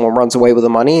 someone runs away with the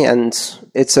money and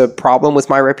it's a problem with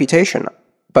my reputation.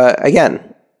 But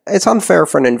again, it's unfair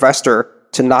for an investor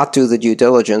to not do the due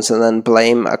diligence and then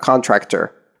blame a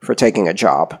contractor for taking a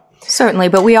job. Certainly,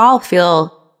 but we all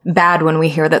feel bad when we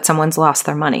hear that someone's lost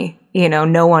their money. You know,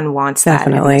 no one wants that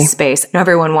in this space.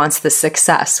 Everyone wants the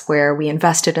success where we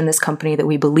invested in this company that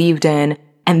we believed in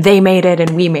and they made it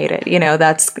and we made it. You know,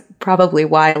 that's probably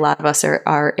why a lot of us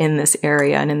are in this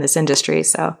area and in this industry.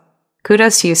 So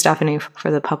kudos to you, Stephanie,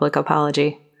 for the public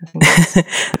apology.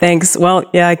 Thanks. Well,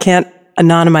 yeah, I can't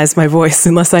anonymize my voice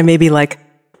unless I maybe like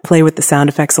play with the sound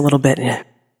effects a little bit.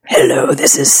 Hello,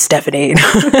 this is Stephanie.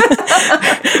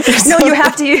 No, you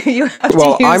have to use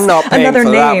I'm not paying another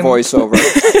for name. that voiceover.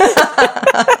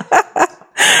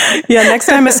 Yeah, next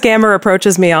time a scammer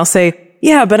approaches me, I'll say,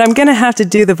 yeah, but I'm going to have to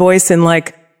do the voice in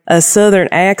like a Southern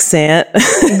accent.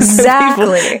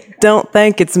 Exactly. Don't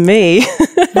think it's me.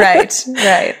 Right.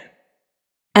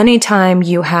 Anytime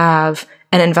you have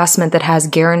an investment that has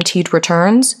guaranteed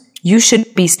returns, you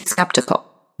should be skeptical.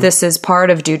 This is part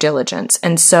of due diligence.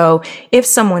 And so if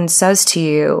someone says to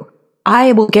you,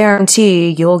 I will guarantee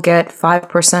you'll get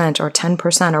 5% or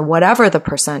 10% or whatever the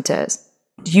percent is,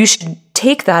 you should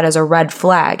take that as a red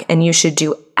flag and you should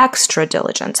do extra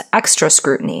diligence, extra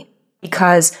scrutiny.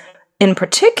 Because in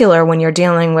particular, when you're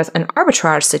dealing with an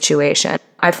arbitrage situation,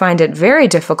 I find it very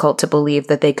difficult to believe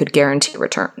that they could guarantee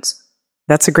returns.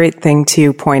 That's a great thing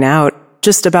to point out.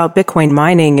 Just about Bitcoin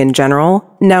mining in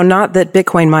general. Now, not that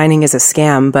Bitcoin mining is a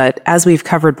scam, but as we've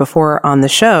covered before on the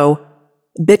show,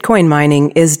 Bitcoin mining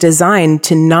is designed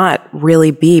to not really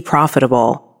be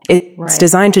profitable. It's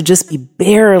designed to just be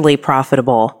barely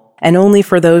profitable, and only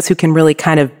for those who can really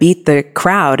kind of beat the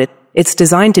crowd. It's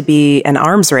designed to be an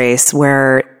arms race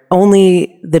where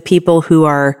only the people who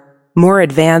are more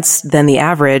advanced than the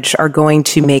average are going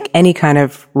to make any kind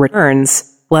of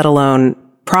returns, let alone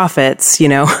profits, you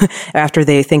know, after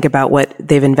they think about what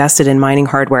they've invested in mining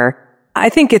hardware. I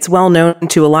think it's well known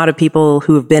to a lot of people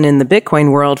who have been in the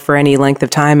Bitcoin world for any length of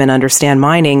time and understand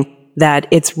mining that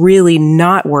it's really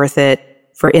not worth it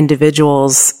for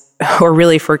individuals or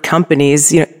really for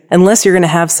companies, you know, unless you're going to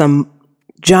have some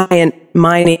giant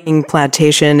mining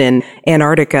plantation in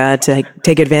Antarctica to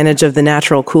take advantage of the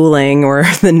natural cooling or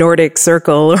the Nordic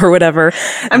Circle or whatever.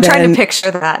 I'm trying to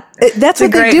picture that. That's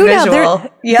what they do now.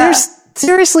 There's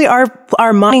seriously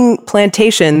are mining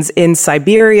plantations in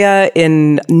Siberia,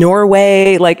 in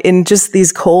Norway, like in just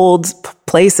these cold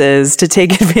places to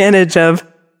take advantage of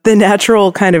the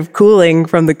natural kind of cooling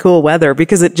from the cool weather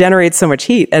because it generates so much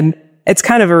heat. And it's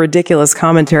kind of a ridiculous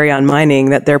commentary on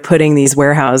mining that they're putting these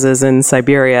warehouses in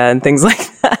Siberia and things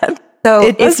like that. So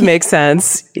it does make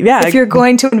sense. Yeah. If you're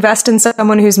going to invest in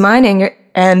someone who's mining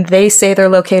and they say they're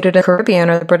located in the Caribbean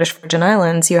or the British Virgin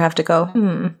Islands, you have to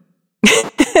go,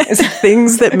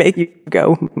 Things that make you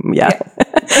go, yeah.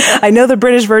 I know the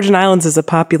British Virgin Islands is a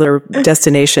popular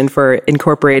destination for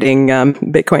incorporating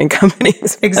Bitcoin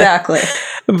companies. Exactly.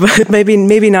 But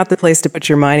maybe not the place to put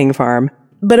your mining farm.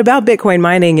 But about Bitcoin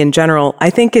mining in general, I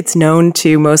think it's known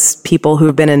to most people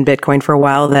who've been in Bitcoin for a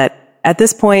while that at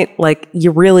this point, like,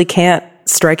 you really can't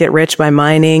strike it rich by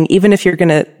mining. Even if you're going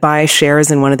to buy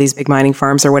shares in one of these big mining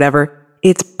farms or whatever,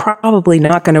 it's probably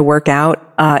not going to work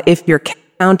out if you're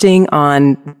counting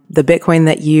on the Bitcoin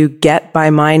that you get by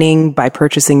mining, by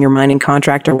purchasing your mining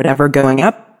contract or whatever going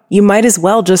up. You might as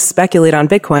well just speculate on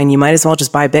Bitcoin. You might as well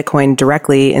just buy Bitcoin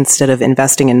directly instead of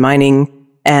investing in mining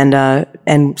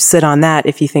and sit on that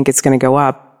if you think it's going to go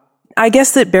up. I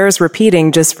guess that bears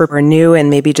repeating just for our new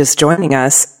and maybe just joining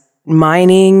us.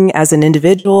 Mining as an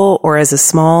individual or as a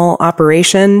small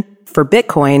operation for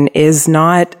Bitcoin is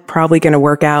not probably going to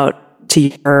work out to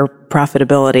your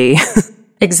profitability.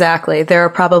 Exactly. There are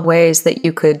probably ways that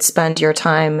you could spend your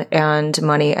time and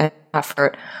money and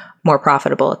effort more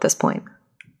profitable at this point.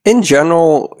 In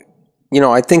general,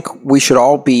 I think we should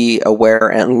all be aware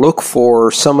and look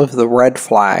for some of the red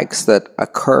flags that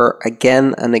occur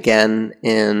again and again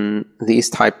in these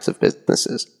types of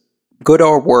businesses. Good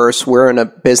or worse, we're in a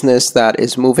business that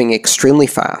is moving extremely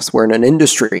fast. We're in an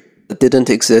industry that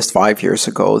didn't exist 5 years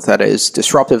ago, that is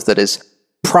disruptive, that is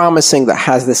promising, that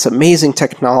has this amazing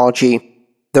technology.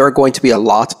 There are going to be a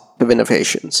lot of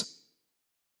innovations.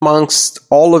 Amongst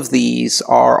all of these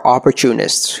are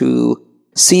opportunists who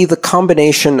see the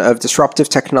combination of disruptive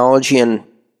technology and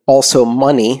also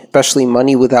money, especially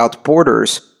money without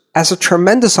borders, as a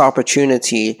tremendous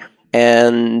opportunity,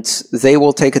 and they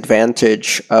will take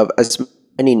advantage of as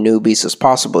many newbies as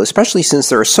possible, especially since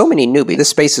there are so many newbies. This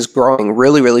space is growing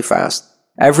really, really fast.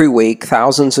 Every week,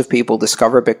 thousands of people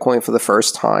discover Bitcoin for the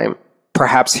first time.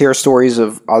 Perhaps hear stories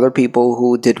of other people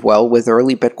who did well with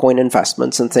early Bitcoin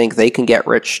investments and think they can get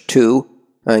rich too,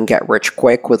 and get rich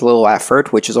quick with little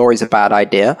effort, which is always a bad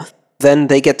idea. then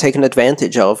they get taken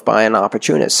advantage of by an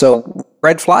opportunist. So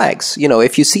red flags,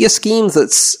 if you see a scheme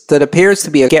that appears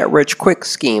to be a get-rich-quick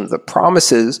scheme that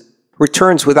promises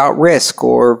returns without risk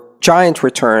or giant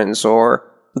returns or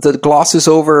that glosses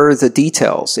over the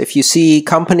details, if you see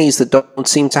companies that don't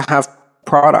seem to have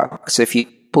products, if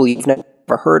people you've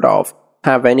never heard of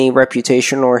have any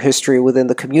reputation or history within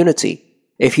the community,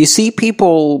 if you see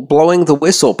people blowing the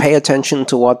whistle, pay attention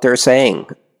to what they're saying.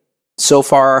 So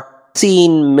far,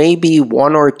 seen maybe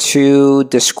one or two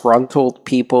disgruntled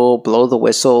people blow the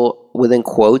whistle within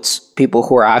quotes, people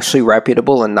who are actually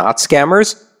reputable and not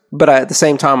scammers. But at the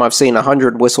same time, I've seen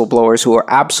 100 whistleblowers who are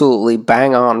absolutely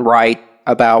bang on right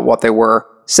about what they were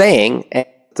saying, and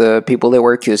the people they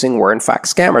were accusing were in fact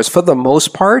scammers. For the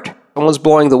most part, someone's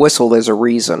blowing the whistle, there's a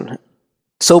reason.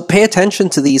 So pay attention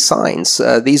to these signs,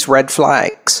 these red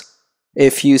flags.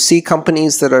 If you see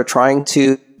companies that are trying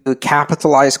to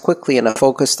capitalize quickly and are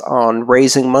focused on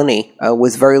raising money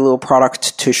with very little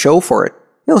product to show for it,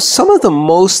 some of the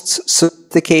most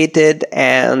sophisticated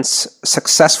and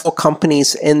successful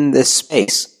companies in this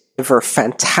space deliver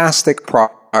fantastic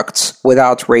products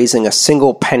without raising a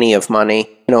single penny of money,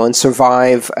 and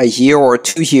survive a year or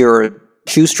 2 year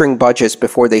shoestring budgets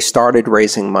before they started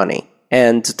raising money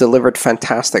and delivered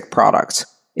fantastic products.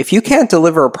 If you can't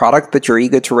deliver a product but you're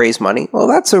eager to raise money, well,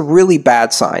 that's a really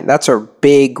bad sign. That's a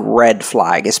big red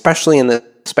flag, especially in the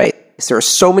space. There are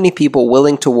so many people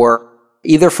willing to work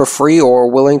either for free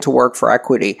or willing to work for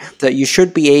equity that you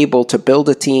should be able to build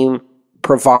a team,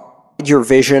 provide your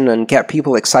vision, and get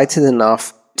people excited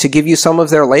enough to give you some of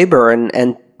their labor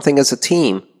and think as a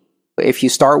team. If you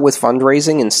start with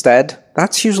fundraising instead,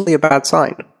 that's usually a bad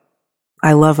sign.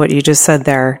 I love what you just said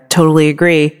there. Totally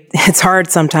agree. It's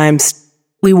hard sometimes.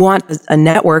 We want a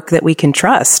network that we can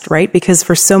trust, right? Because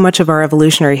for so much of our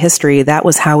evolutionary history, that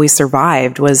was how we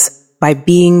survived, was by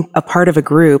being a part of a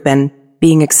group and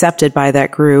being accepted by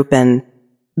that group and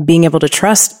being able to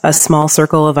trust a small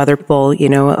circle of other people,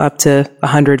 up to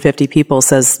 150 people,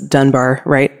 says Dunbar,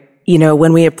 right?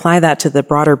 When we apply that to the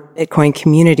broader Bitcoin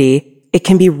community, it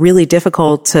can be really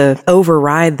difficult to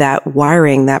override that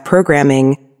wiring, that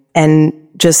programming, and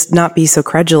just not be so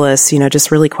credulous,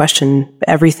 just really question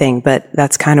everything. But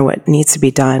that's kind of what needs to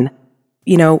be done.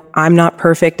 I'm not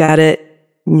perfect at it.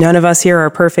 None of us here are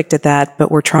perfect at that,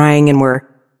 but we're trying, and we're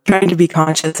trying to be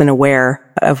conscious and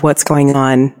aware of what's going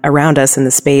on around us in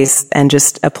the space and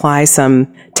just apply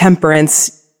some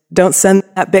temperance. Don't send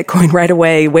that Bitcoin right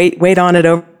away. Wait on it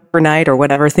overnight or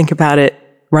whatever. Think about it.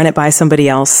 Run it by somebody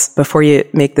else before you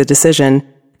make the decision,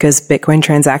 because Bitcoin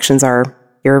transactions are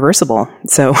irreversible.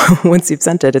 So once you've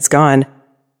sent it, it's gone.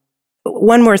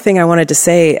 One more thing I wanted to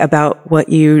say about what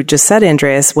you just said,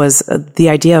 Andreas, was the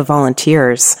idea of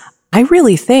volunteers. I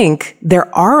really think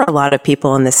there are a lot of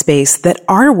people in this space that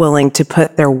are willing to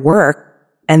put their work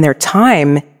and their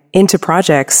time into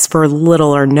projects for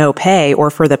little or no pay, or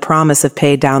for the promise of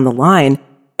pay down the line.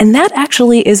 And that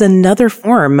actually is another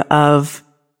form of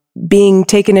being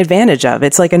taken advantage of.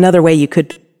 It's like another way you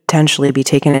could potentially be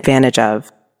taken advantage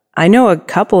of. I know a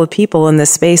couple of people in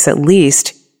this space, at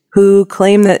least, who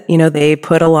claim that, they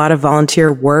put a lot of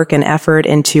volunteer work and effort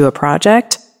into a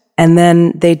project, and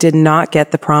then they did not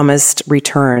get the promised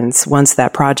returns once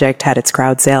that project had its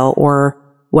crowd sale or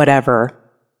whatever.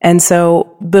 And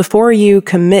so before you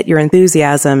commit your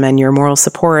enthusiasm and your moral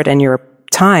support and your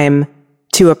time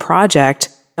to a project,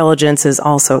 diligence is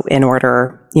also in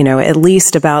order, at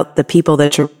least about the people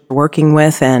that you're working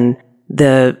with and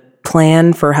the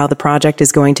plan for how the project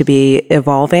is going to be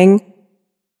evolving.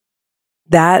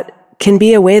 That can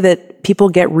be a way that people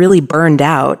get really burned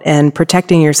out, and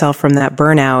protecting yourself from that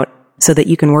burnout so that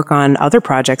you can work on other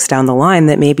projects down the line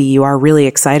that maybe you are really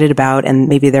excited about and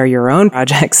maybe they're your own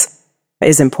projects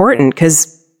is important,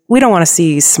 because we don't want to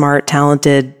see smart,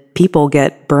 talented people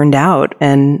get burned out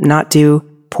and not do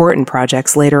important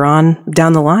projects later on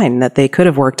down the line that they could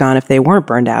have worked on if they weren't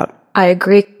burned out. I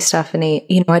agree, Stephanie.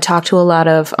 I talk to a lot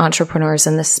of entrepreneurs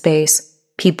in this space,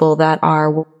 people that are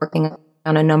working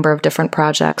on a number of different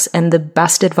projects. And the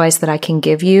best advice that I can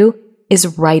give you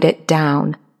is write it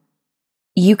down.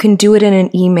 You can do it in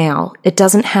an email. It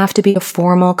doesn't have to be a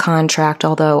formal contract,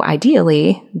 although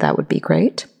ideally that would be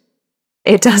great.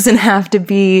 It doesn't have to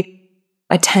be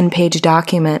a 10-page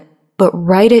document, but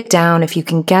write it down. If you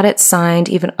can get it signed,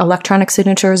 even electronic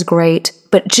signature is great,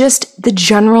 but just the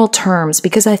general terms,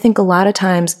 because I think a lot of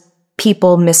times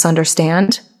people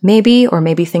misunderstand maybe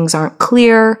things aren't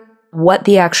clear, what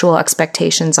the actual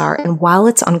expectations are. And while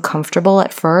it's uncomfortable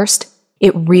at first,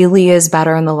 it really is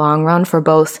better in the long run for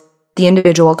both the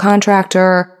individual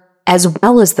contractor as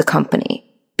well as the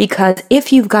company. Because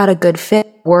if you've got a good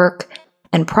fit work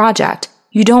and project,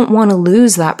 you don't want to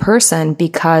lose that person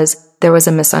because there was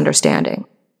a misunderstanding.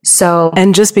 So,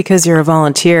 and just because you're a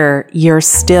volunteer, you're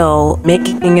still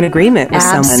making an agreement with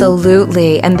someone.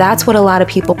 Absolutely. And that's what a lot of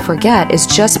people forget, is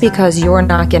just because you're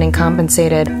not getting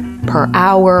compensated per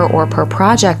hour or per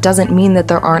project doesn't mean that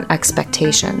there aren't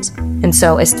expectations. And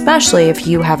so, especially if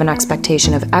you have an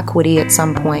expectation of equity at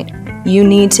some point, you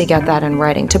need to get that in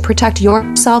writing to protect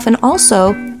yourself and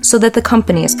also so that the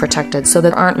company is protected, so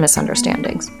there aren't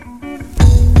misunderstandings.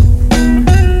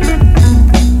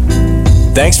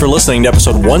 Thanks for listening to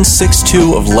episode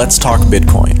 162 of Let's Talk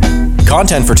Bitcoin.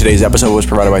 Content for today's episode was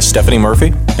provided by Stephanie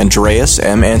Murphy, Andreas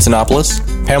M.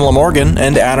 Antonopoulos, Pamela Morgan,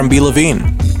 and Adam B.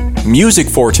 Levine. Music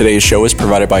for today's show is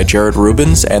provided by Jared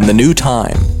Rubens and The New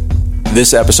Time.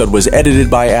 This episode was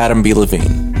edited by Adam B.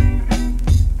 Levine.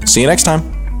 See you next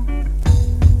time.